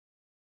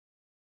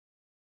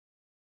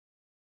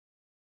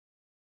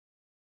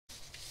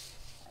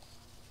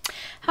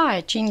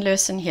Hi, Jean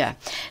Lurson here.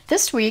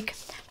 This week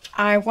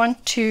I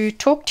want to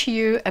talk to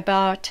you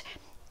about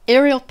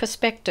aerial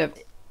perspective.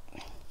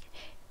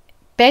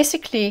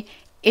 Basically,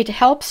 it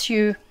helps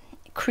you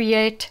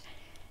create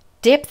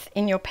depth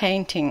in your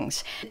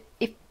paintings.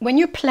 When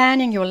you're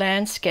planning your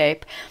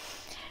landscape,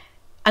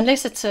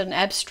 unless it's an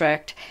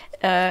abstract,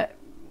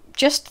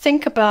 just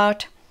think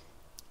about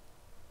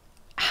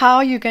how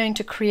you're going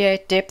to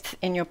create depth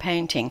in your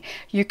painting.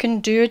 You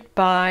can do it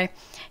by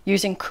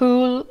using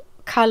cool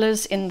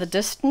colors in the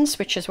distance,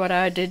 which is what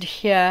I did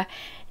here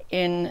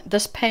in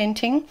this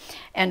painting,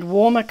 and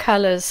warmer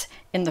colors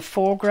in the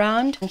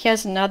foreground. And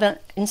here's another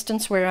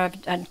instance where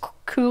I've done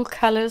cool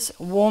colors,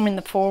 warm in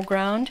the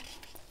foreground.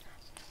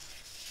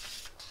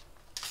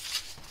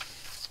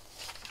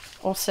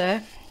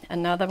 Also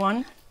another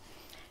one,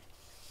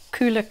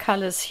 cooler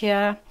colors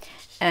here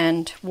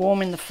and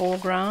warm in the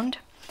foreground.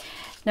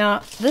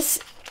 Now this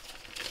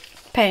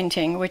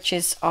painting, which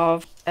is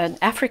of an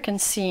African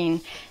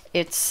scene,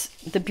 it's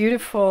the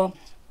beautiful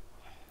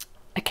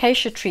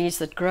acacia trees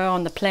that grow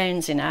on the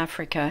plains in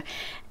Africa,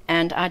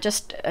 and I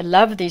just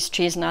love these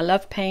trees and I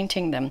love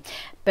painting them.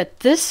 But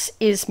this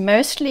is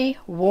mostly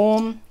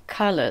warm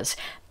colors,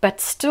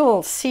 but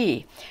still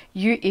see,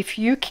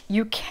 you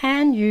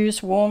can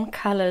use warm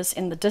colors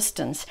in the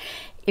distance.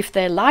 If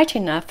they're light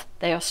enough,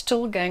 they are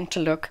still going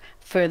to look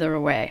further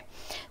away.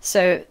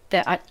 So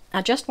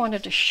I just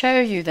wanted to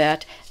show you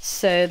that,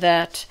 so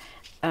that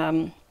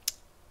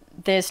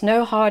there's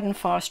no hard and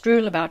fast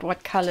rule about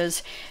what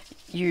colors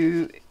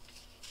you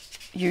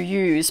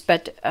use,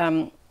 but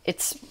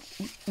it's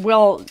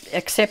well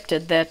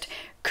accepted that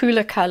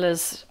cooler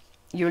colors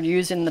you'll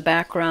use in the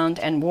background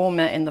and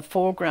warmer in the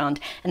foreground,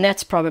 and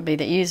that's probably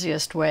the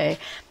easiest way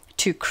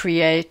to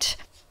create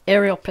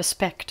aerial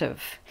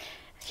perspective.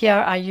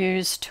 Here I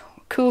used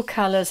cool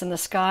colors in the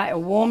sky, a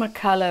warmer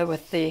color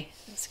with the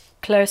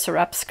closer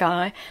up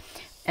sky,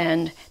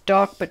 and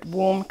dark but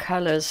warm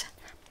colors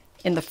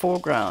in the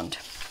foreground.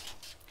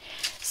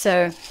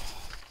 So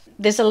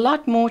there's a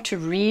lot more to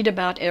read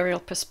about aerial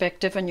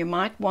perspective, and you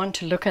might want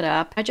to look it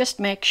up. I just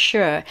make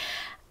sure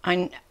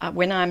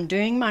when I'm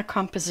doing my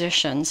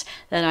compositions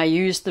that I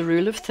use the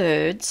rule of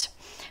thirds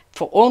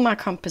for all my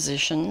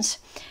compositions,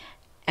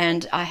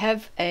 and I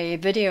have a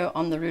video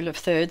on the rule of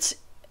thirds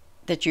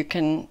that you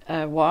can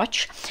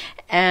watch.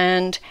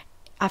 And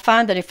I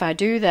find that if I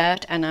do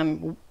that and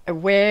I'm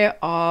aware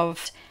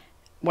of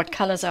what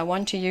colors I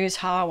want to use,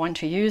 how I want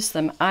to use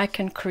them, I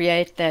can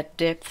create that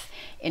depth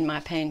in my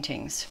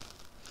paintings.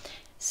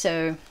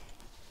 So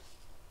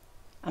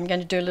I'm going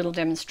to do a little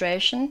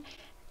demonstration,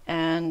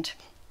 and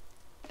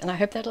I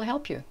hope that'll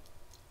help you.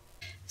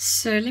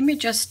 So let me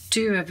just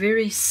do a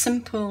very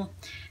simple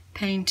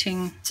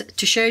painting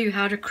to show you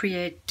how to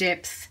create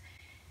depth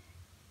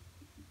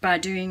by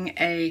doing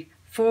a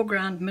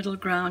foreground, middle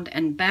ground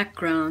and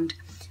background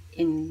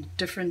in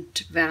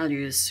different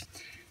values.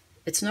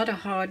 It's not a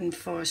hard and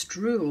fast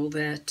rule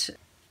that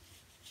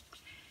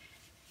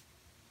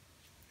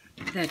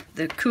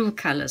the cool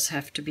colors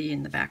have to be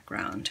in the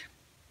background.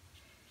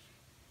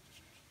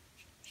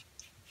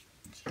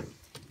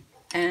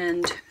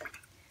 And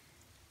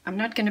I'm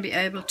not going to be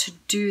able to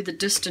do the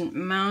distant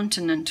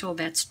mountain until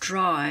that's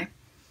dry.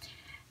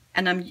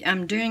 And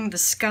I'm doing the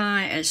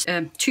sky as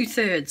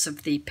 2/3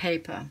 of the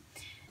paper.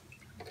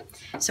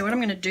 So what I'm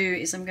going to do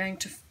is I'm going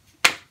to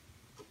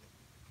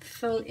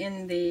fill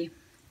in the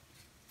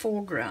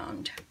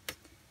foreground.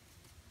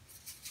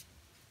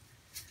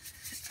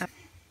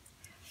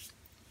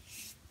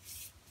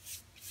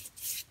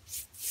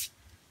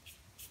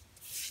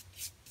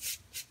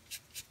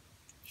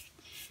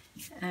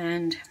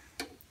 And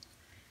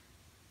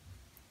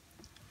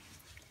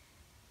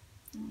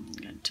I'm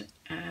going to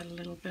add a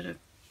little bit of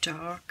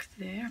dark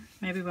there.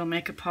 Maybe we'll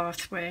make a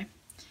pathway.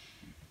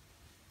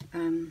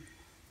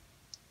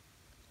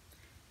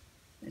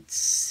 Let's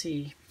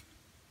see.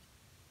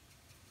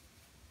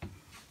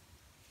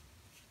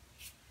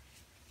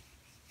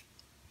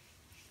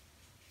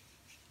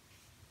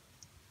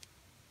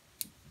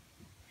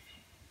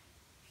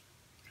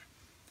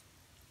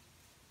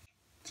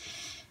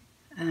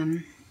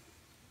 I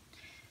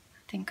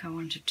think I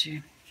wanted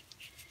to.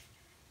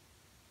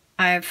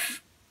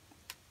 I've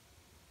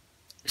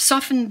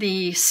softened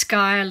the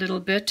sky a little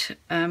bit.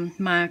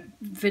 My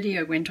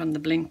video went on the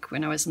blink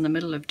when I was in the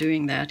middle of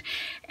doing that,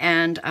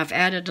 and I've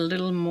added a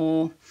little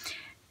more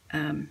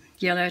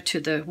yellow to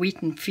the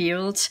wheaten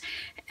fields,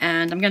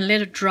 and I'm going to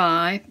let it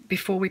dry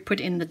before we put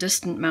in the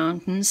distant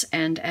mountains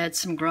and add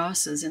some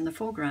grasses in the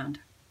foreground.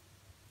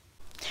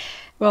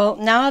 Well,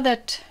 now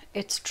that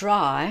it's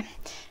dry,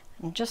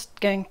 I'm just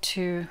going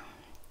to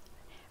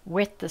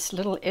wet this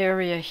little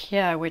area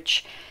here,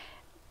 which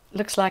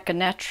looks like a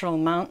natural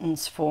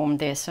mountains formed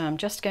there. So I'm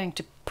just going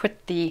to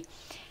put the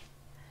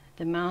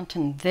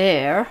mountain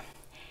there,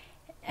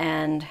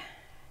 and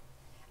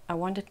I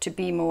want it to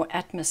be more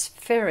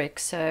atmospheric,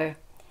 so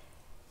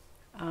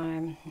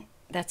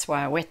that's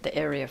why I wet the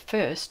area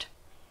first.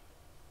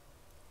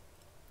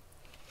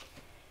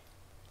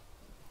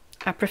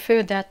 I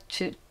prefer that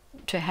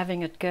to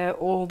having it go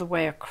all the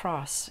way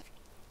across.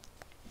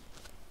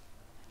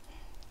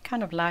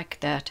 kind of like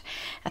that.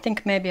 I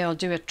think maybe I'll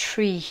do a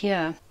tree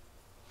here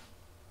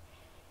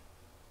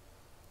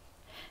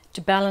to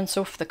balance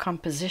off the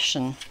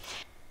composition.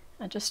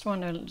 I just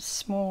want a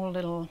small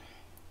little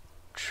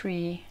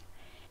tree.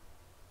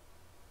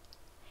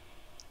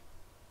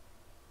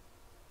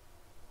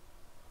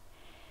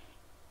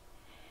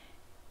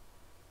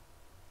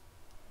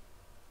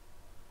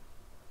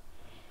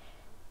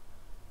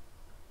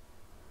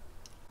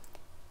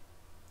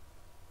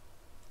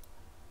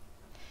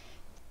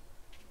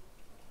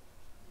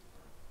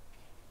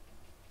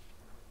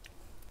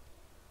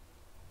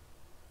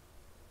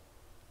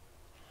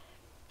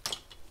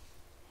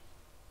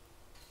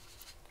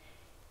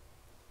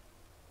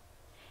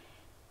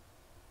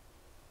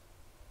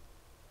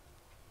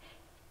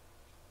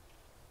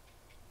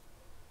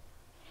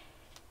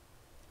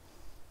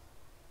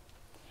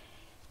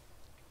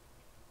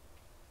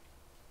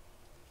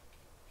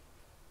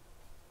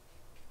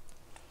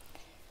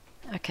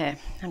 Okay,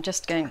 I'm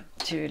just going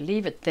to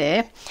leave it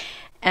there,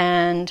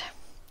 and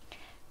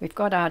we've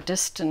got our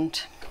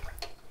distant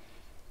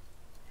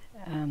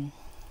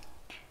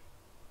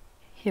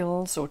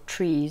hills or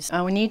trees.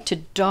 We need to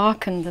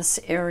darken this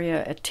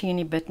area a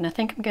teeny bit, and I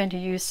think I'm going to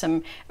use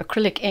some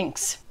acrylic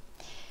inks.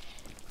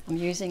 I'm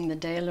using the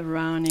De La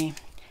Rowney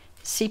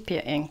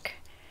sepia ink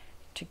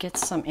to get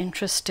some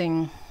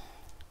interesting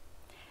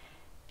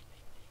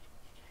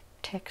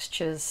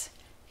textures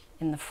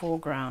in the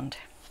foreground.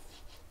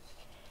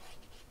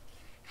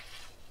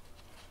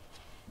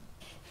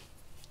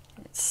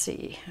 Let's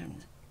see,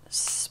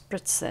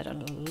 spritz that a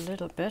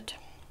little bit.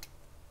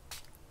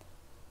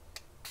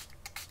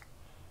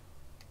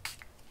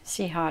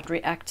 See how it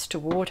reacts to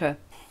water.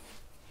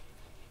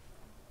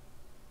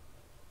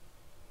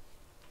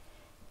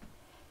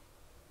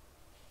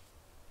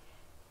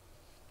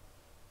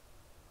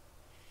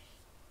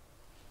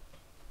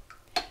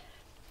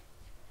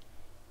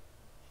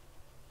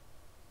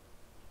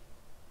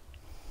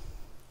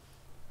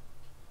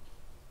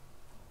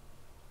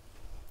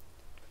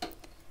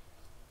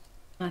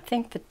 I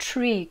think the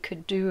tree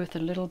could do with a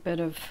little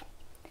bit of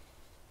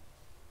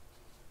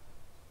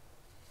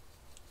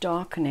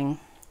darkening.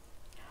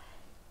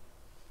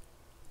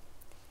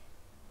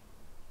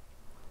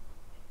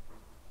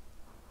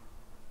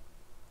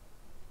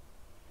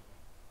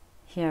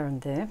 Here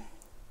and there.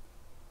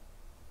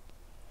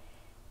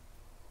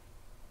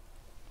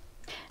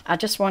 I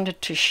just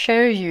wanted to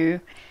show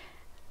you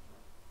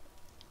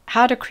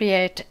how to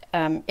create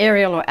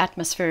aerial or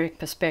atmospheric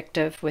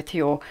perspective with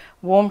your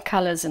warm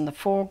colors in the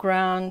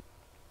foreground,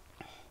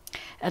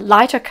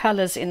 lighter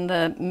colors in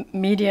the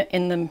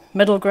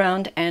middle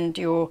ground, and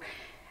your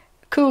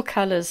cool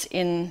colors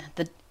in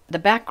the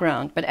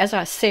background. But as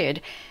I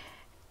said,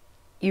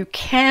 you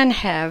can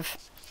have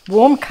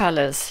warm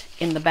colors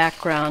in the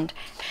background.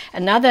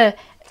 Another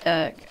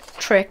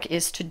trick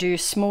is to do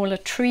smaller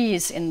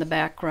trees in the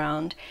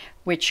background,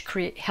 which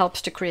helps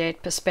to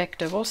create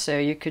perspective also.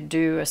 You could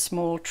do a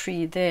small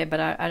tree there, but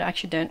I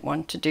actually don't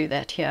want to do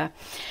that here.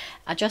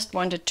 I just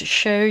wanted to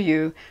show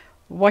you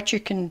what you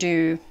can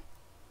do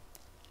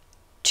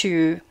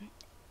to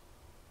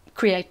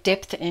create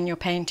depth in your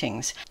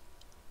paintings.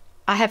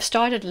 I have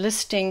started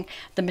listing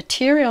the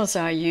materials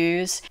I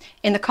use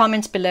in the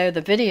comments below the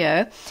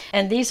video,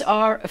 and these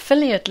are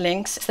affiliate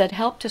links that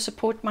help to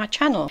support my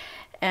channel.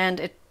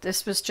 And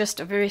this was just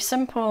a very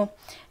simple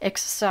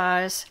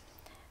exercise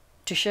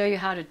to show you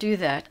how to do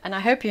that, and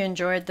I hope you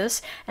enjoyed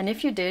this, and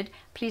if you did,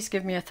 please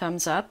give me a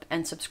thumbs up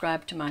and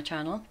subscribe to my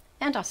channel,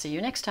 and I'll see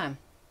you next time.